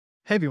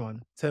Hey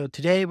everyone. So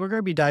today we're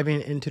going to be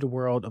diving into the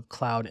world of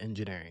cloud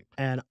engineering.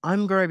 And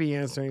I'm going to be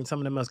answering some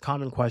of the most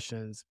common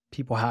questions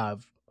people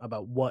have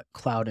about what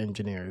cloud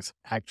engineers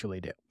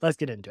actually do. Let's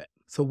get into it.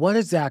 So what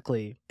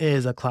exactly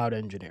is a cloud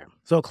engineer?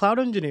 So a cloud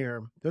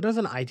engineer, they're just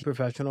an IT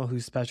professional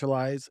who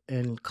specialize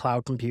in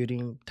cloud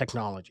computing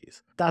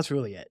technologies. That's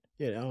really it.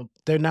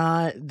 They're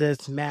not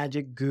this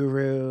magic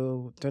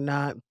guru. They're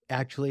not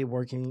actually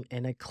working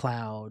in a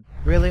cloud.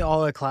 Really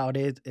all a cloud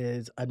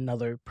is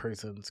another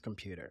person's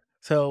computer.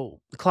 So,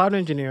 cloud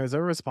engineers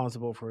are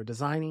responsible for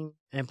designing,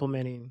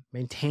 implementing,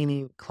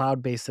 maintaining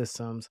cloud based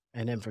systems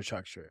and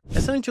infrastructure.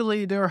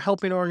 Essentially, they're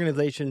helping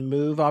organizations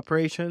move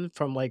operations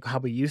from like how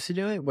we used to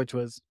do it, which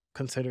was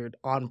considered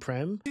on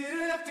prem,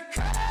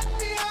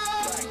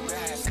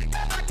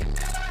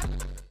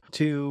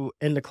 to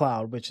in the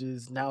cloud, which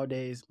is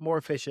nowadays more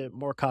efficient,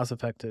 more cost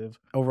effective.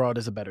 Overall, it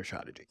is a better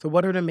strategy. So,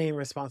 what are the main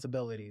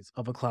responsibilities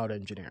of a cloud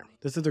engineer?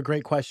 This is a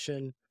great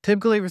question.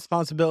 Typically,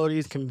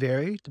 responsibilities can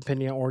vary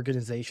depending on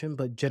organization,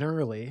 but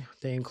generally,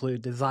 they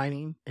include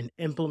designing and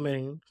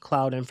implementing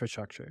cloud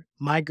infrastructure,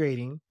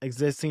 migrating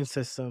existing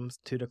systems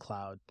to the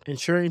cloud,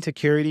 ensuring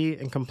security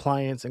and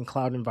compliance in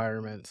cloud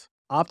environments,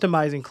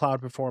 optimizing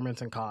cloud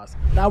performance and cost.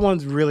 That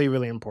one's really,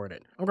 really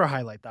important. I'm going to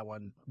highlight that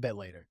one a bit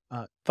later.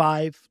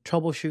 Five,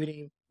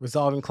 troubleshooting,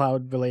 resolving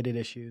cloud related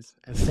issues,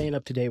 and staying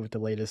up to date with the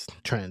latest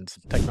trends,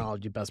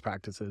 technology best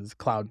practices,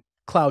 cloud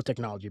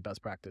technology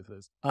best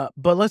practices.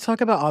 But let's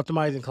talk about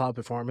optimizing cloud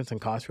performance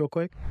and cost real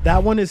quick.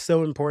 That one is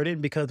so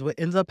important because what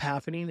ends up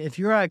happening, if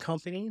you're at a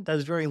company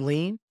that's very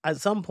lean, at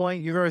some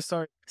point you're going to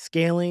start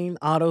scaling,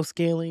 auto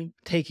scaling,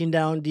 taking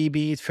down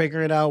DBs,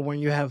 figuring out when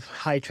you have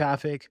high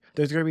traffic.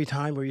 There's going to be a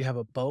time where you have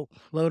a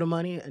boatload of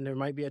money, and there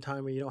might be a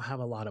time where you don't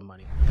have a lot of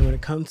money. And when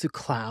it comes to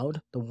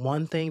cloud, the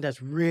one thing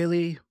that's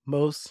really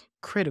most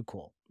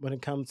critical when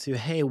it comes to,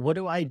 hey, what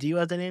do I do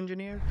as an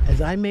engineer?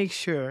 Is I make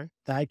sure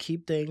that I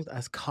keep things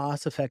as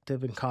cost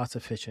effective and cost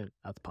efficient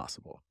as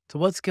possible. So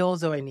what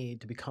skills do I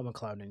need to become a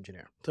cloud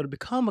engineer? So to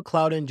become a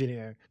cloud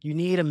engineer, you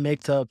need a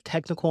mix of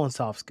technical and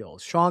soft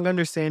skills, strong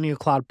understanding of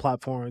cloud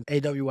platforms,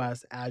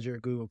 AWS, Azure,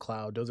 Google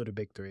Cloud, those are the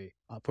big three.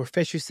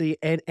 Proficiency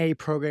in a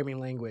programming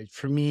language.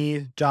 For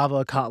me,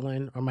 Java,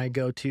 Kotlin are my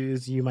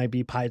go-tos. You might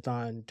be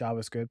Python,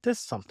 JavaScript. This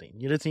is something.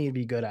 You just need to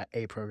be good at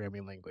a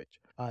programming language.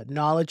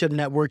 Knowledge of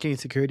networking and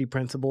security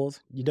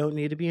principles. You don't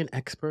need to be an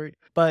expert,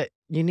 but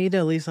you need to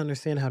at least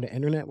understand how the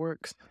internet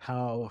works,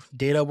 how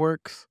data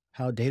works,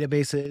 how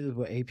databases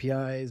with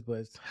APIs,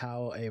 with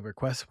how a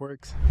request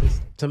works.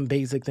 Just some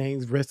basic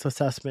things, risk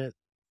assessment,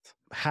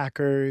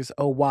 hackers,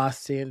 OWASP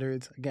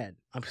standards. Again,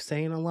 I'm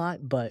saying a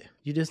lot, but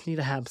you just need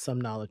to have some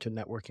knowledge of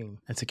networking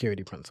and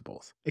security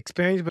principles.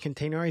 Experience with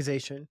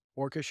containerization,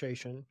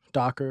 orchestration,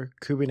 Docker,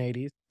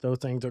 Kubernetes. Those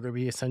things are going to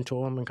be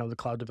essential when it comes to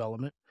cloud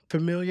development.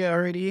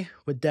 Familiarity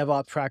with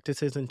DevOps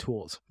practices and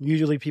tools.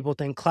 Usually people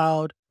think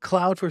cloud.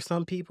 Cloud for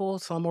some people,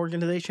 some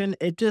organization,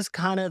 it just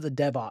kind of the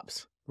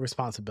DevOps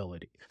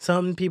responsibility.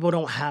 Some people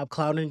don't have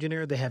cloud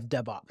engineer, they have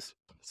DevOps.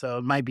 So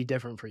it might be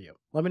different for you.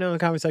 Let me know in the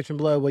comment section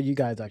below what you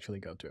guys actually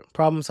go through.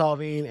 Problem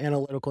solving,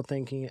 analytical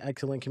thinking,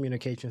 excellent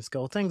communication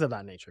skills, things of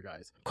that nature,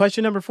 guys.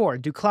 Question number 4,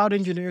 do cloud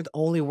engineers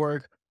only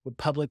work with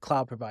public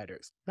cloud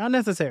providers? Not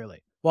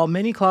necessarily. While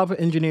many cloud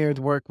engineers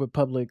work with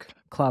public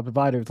cloud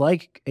providers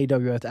like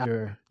AWS,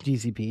 Azure,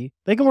 GCP,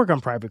 they can work on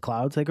private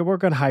clouds, they can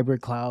work on hybrid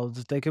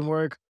clouds, they can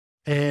work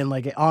in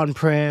like an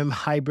on-prem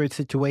hybrid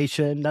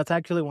situation. That's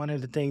actually one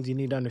of the things you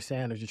need to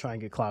understand as you try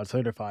and get cloud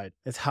certified.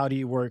 Is how do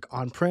you work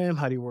on-prem?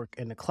 How do you work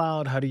in the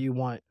cloud? How do you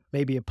want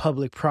maybe a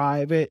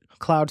public-private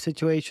cloud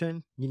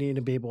situation? You need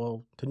to be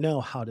able to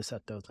know how to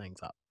set those things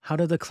up. How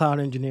does a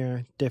cloud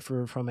engineer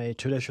differ from a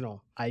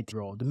traditional IT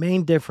role? The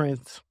main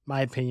difference,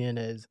 my opinion,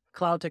 is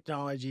cloud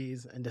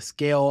technologies and the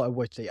scale at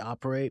which they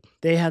operate.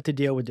 They have to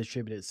deal with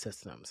distributed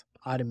systems,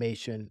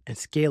 automation, and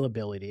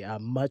scalability at a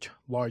much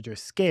larger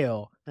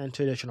scale than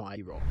traditional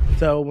IT role.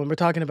 So when we're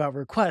talking about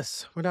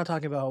requests, we're not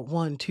talking about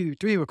 1, 2,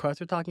 3 requests.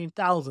 We're talking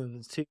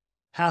thousands to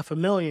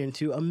 500,000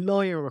 to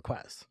 1,000,000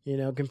 requests.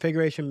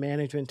 Configuration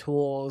management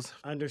tools,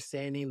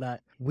 understanding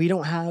that we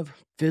don't have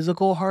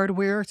physical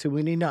hardware, so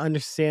we need to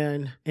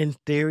understand in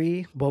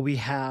theory what we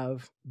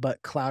have,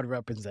 but cloud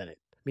represented.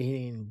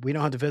 Meaning we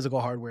don't have the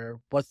physical hardware.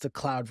 What's the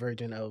cloud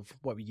version of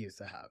what we used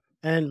to have?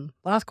 And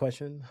last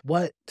question,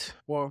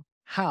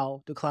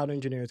 how do cloud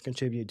engineers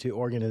contribute to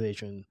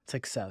organization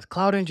success?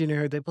 Cloud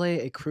engineers, they play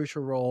a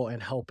crucial role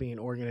in helping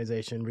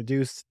organization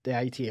reduce the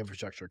IT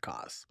infrastructure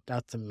costs.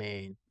 That's the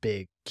main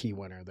big key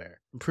winner there.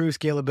 Improve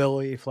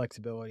scalability,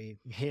 flexibility,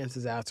 enhance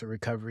disaster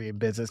recovery and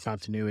business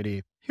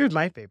continuity. Here's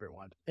my favorite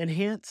one.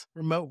 Enhance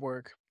remote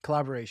work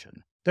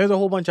collaboration. There's a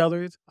whole bunch of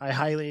others. I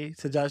highly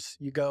suggest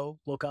you go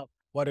look up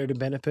what are the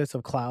benefits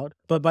of cloud.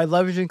 But by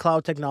leveraging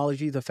cloud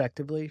technologies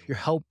effectively, you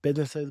help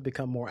businesses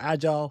become more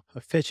agile,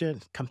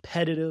 efficient,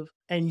 competitive,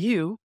 and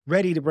you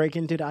ready to break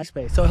into the IT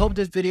space. So I hope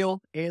this video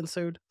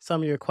answered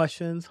some of your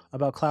questions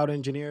about cloud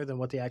engineers and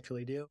what they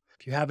actually do.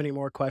 If you have any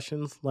more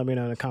questions, let me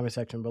know in the comment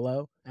section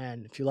below.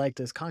 And if you like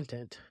this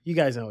content, you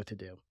guys know what to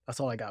do.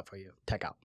 That's all I got for you. Tech out.